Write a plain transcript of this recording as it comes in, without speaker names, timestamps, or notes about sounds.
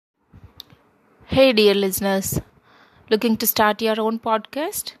Hey, dear listeners, looking to start your own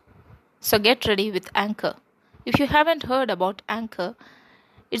podcast? So get ready with Anchor. If you haven't heard about Anchor,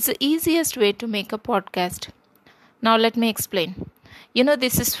 it's the easiest way to make a podcast. Now, let me explain.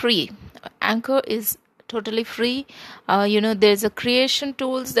 This is free. Anchor is totally free. There's a creation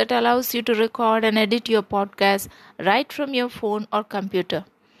tools that allows you to record and edit your podcast right from your phone or computer,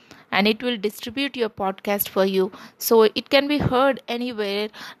 and it will distribute your podcast for you so it can be heard anywhere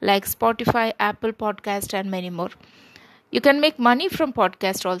like Spotify, Apple Podcast, and many more. You can make money from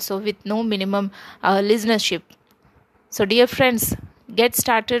podcast also with no minimum listenership. So dear friends, get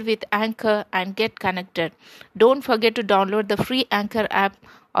started with Anchor and get connected. Don't forget to download the free Anchor app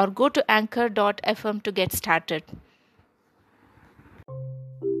or go to anchor.fm to get started.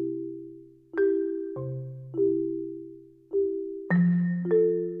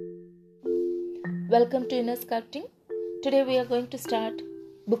 Welcome to Inner Sculpting. Today we are going to start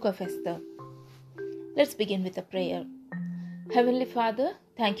Book of Esther. Let's begin with a prayer. Heavenly Father,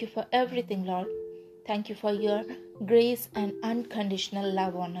 thank you for everything, Lord. Thank you for your grace and unconditional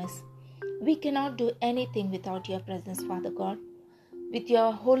love on us. We cannot do anything without your presence, Father God. With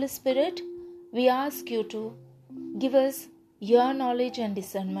your Holy Spirit, we ask you to give us your knowledge and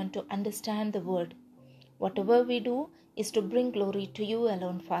discernment to understand the word. Whatever we do is to bring glory to you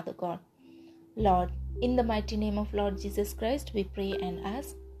alone, Father God. Lord, in the mighty name of Lord Jesus Christ, we pray and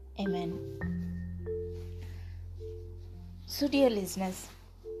ask. Amen. So, dear listeners,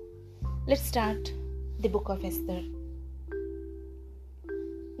 let's start the Book of Esther.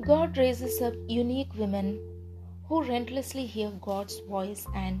 God raises up unique women who relentlessly hear God's voice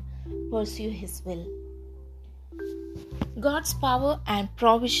and pursue His will. God's power and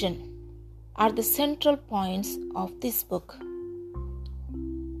provision are the central points of this book.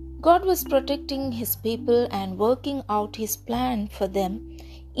 God was protecting His people and working out His plan for them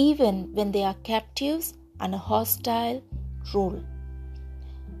even when they are captives under hostile rule.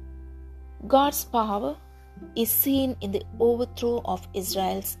 God's power is seen in the overthrow of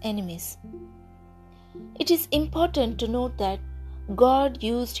Israel's enemies. It is important to note that God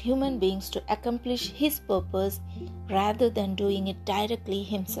used human beings to accomplish His purpose rather than doing it directly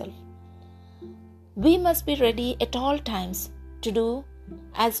Himself. We must be ready at all times to do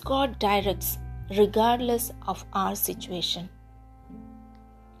as God directs, regardless of our situation.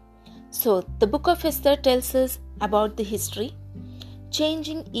 So, the Book of Esther tells us about the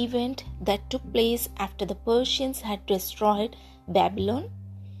changing event that took place after the Persians had destroyed Babylon,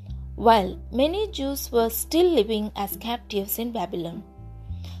 while many Jews were still living as captives in Babylon.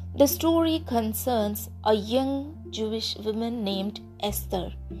 The story concerns a young Jewish woman named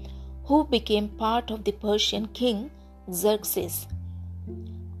Esther, who became part of the Persian king Xerxes,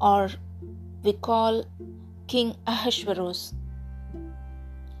 or we call King Ahasuerus.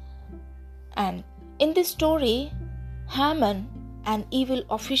 And in this story, Haman, an evil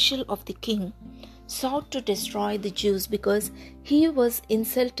official of the king, sought to destroy the Jews because he was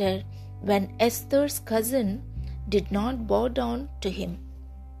insulted when Esther's cousin did not bow down to him.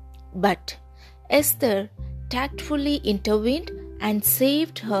 But Esther tactfully intervened and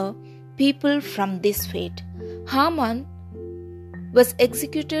saved her people from this fate. Haman was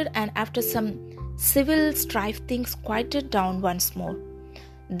executed, and after some civil strife, things quieted down once more.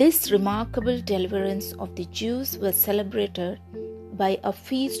 This remarkable deliverance of the Jews was celebrated by a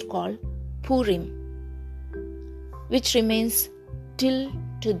feast called Purim, which remains till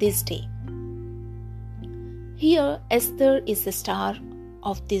to this day. Here, Esther is the star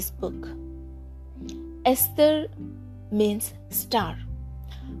of this book. Esther means star.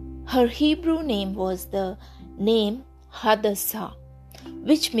 Her Hebrew name was the name Hadassah,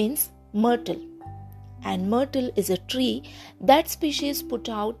 which means myrtle. And myrtle is a tree that species puts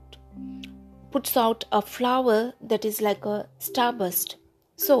out a flower that is like a starburst.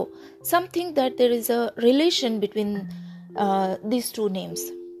 So, something that there is a relation between these two names.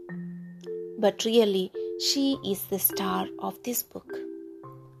 But really, she is the star of this book.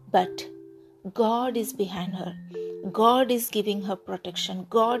 But God is behind her. God is giving her protection.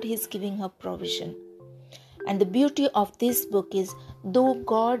 God is giving her provision. And the beauty of this book is, though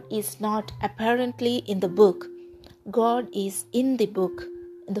God is not apparently in the book, God is in the book,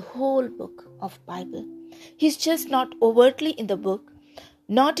 in the whole book of Bible. He's just not overtly in the book,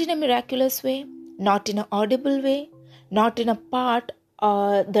 not in a miraculous way, not in an audible way, not in a part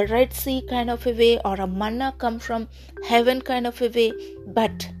the Red Sea kind of a way or a manna come from heaven kind of a way,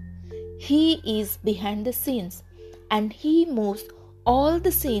 but He is behind the scenes and He moves all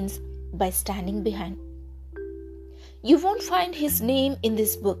the scenes by standing behind. You won't find His name in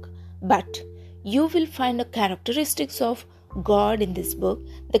this book, but you will find the characteristics of God in this book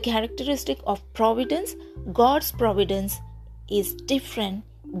The characteristic of providence, God's providence, is different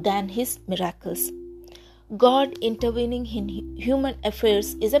than His miracles. God intervening in human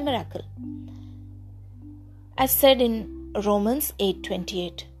affairs is a miracle, as said in Romans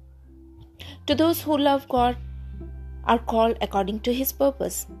 8:28. To those who love God are called according to His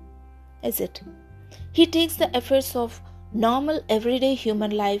purpose. Is it? He takes the affairs of normal everyday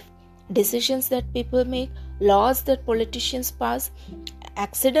human life, decisions that people make, laws that politicians pass,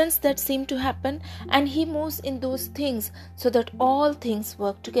 accidents that seem to happen, and He moves in those things so that all things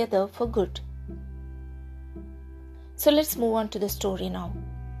work together for good. So let's move on to the story now.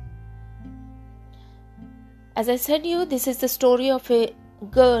 As I said you, this is the story of a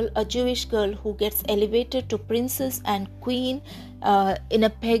girl, a Jewish girl who gets elevated to princess and queen in a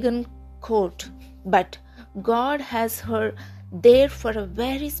pagan court. But God has her there for a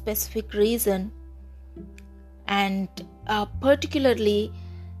very specific reason, and particularly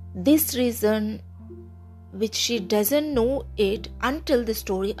this reason which she doesn't know it until the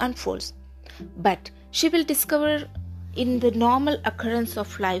story unfolds. But she will discover in the normal occurrence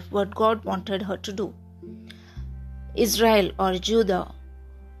of life what God wanted her to do. Israel or Judah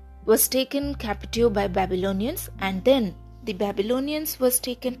was taken captive by Babylonians, and then the Babylonians was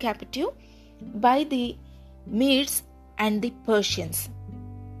taken captive by the Medes and the Persians.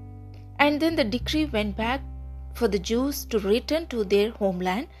 And then the decree went back for the Jews to return to their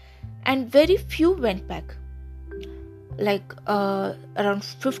homeland, and very few went back. Like around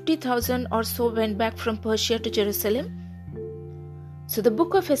 50,000 or so went back from Persia to Jerusalem. So the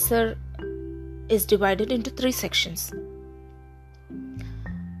book of Esther is divided into 3 sections.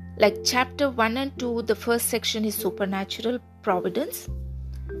 Like chapter 1 and 2, the first section is supernatural providence.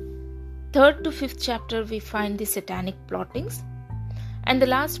 3rd to 5th chapter, we find the satanic plottings. And the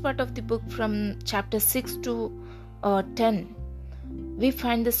last part of the book, from chapter 6 to 10, we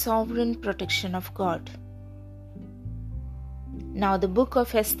find the sovereign protection of God. Now the book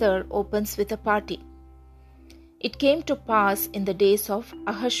of Esther opens with a party. It came to pass in the days of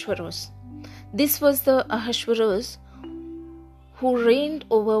Ahasuerus. This was the Ahasuerus who reigned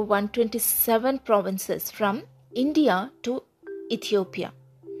over 127 provinces from India to Ethiopia.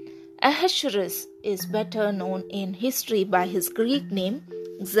 Ahasuerus is better known in history by his Greek name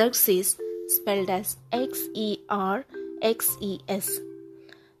Xerxes, spelled as Xerxes.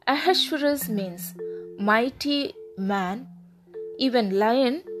 Ahasuerus means mighty man, even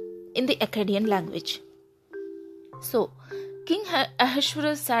lion in the Akkadian language. So, King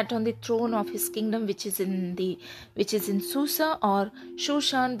Ahasuerus sat on the throne of his kingdom, which is in Susa or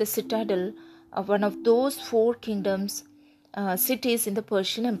Shushan, the citadel of one of those 4 kingdoms, cities in the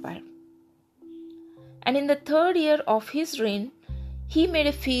Persian Empire. And in the 3rd year of his reign, he made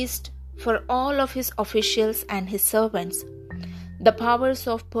a feast for all of his officials and his servants. The powers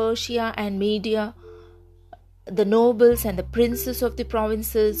of Persia and Media, the nobles and the princes of the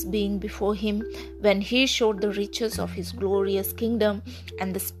provinces being before him, when he showed the riches of his glorious kingdom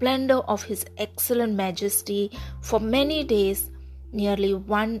and the splendor of his excellent majesty for many days, nearly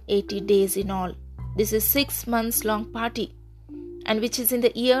 180 days in all. This is 6 months long party, and which is in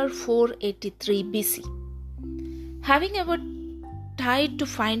the year 483 BC. Having ever tried to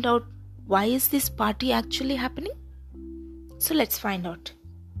find out why is this party actually happening? So let's find out.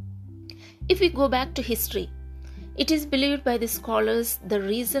 If we go back to history, it is believed by the scholars the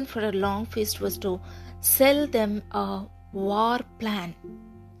reason for a long feast was to sell them a war plan.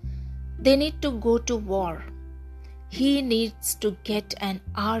 They need to go to war. He needs to get an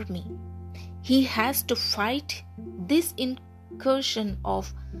army. He has to fight this incursion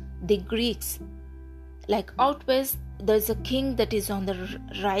of the Greeks. Like out west, there's a king that is on the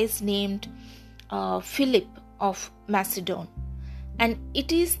rise named Philip of Macedon. And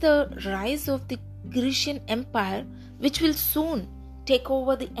it is the rise of the Grecian Empire which will soon take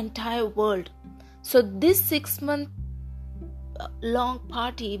over the entire world. So this 6-month long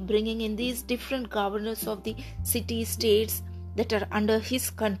party, bringing in these different governors of the city states that are under his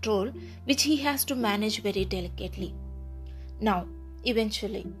control, which he has to manage very delicately. Now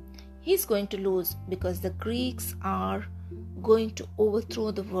eventually he is going to lose, because the Greeks are going to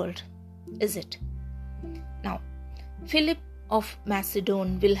overthrow the world, is it? Now Philip of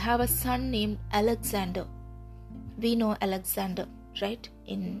Macedon will have a son named Alexander. We know Alexander, right?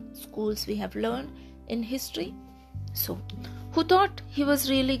 In schools we have learned in history. So, who thought he was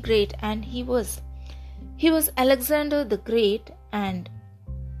really great, and he was. He was Alexander the Great, and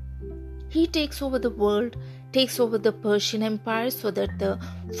he takes over the world, takes over the Persian Empire, so that the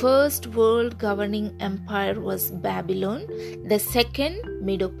first world governing empire was Babylon, the second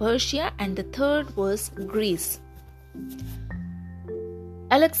Medo-Persia, and the third was Greece.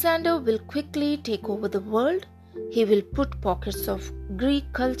 Alexander will quickly take over the world. He will put pockets of Greek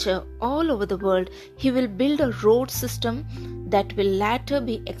culture all over the world. He will build a road system that will later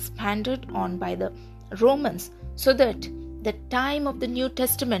be expanded on by the Romans, so that the time of the New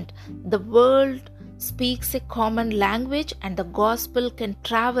Testament, the world speaks a common language and the gospel can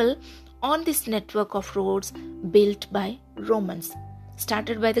travel on this network of roads built by Romans,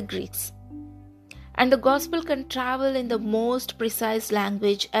 started by the Greeks. And the gospel can travel in the most precise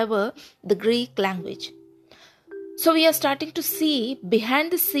language ever, the Greek language. So we are starting to see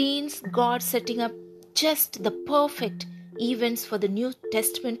behind the scenes God setting up just the perfect events for the New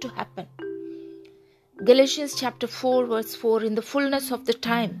Testament to happen. Galatians chapter 4 verse 4, in the fullness of the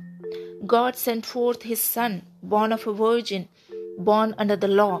time, God sent forth his Son, born of a virgin, born under the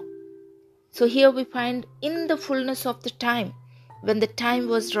law. So here we find in the fullness of the time, when the time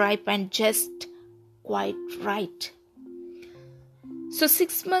was ripe and just quite right. So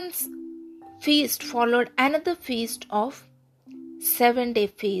 6 months feast followed another feast of 7-day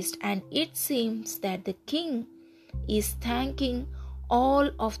feast, and it seems that the king is thanking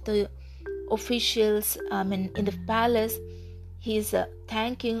all of the officials in the palace. He's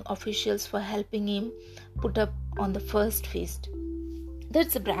thanking officials for helping him put up on the first feast.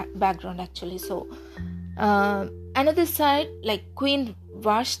 That's the background actually. So another side, like Queen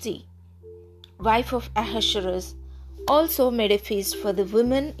Vashti, wife of Ahasuerus, also made a feast for the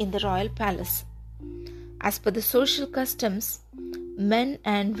women in the royal palace. As per the social customs, men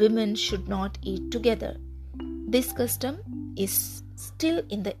and women should not eat together. This custom is still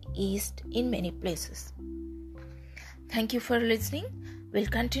in the East in many places. Thank you for listening. We'll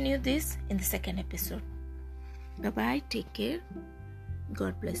continue this in the second episode. Bye-bye. Take care.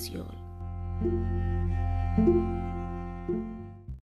 God bless you all.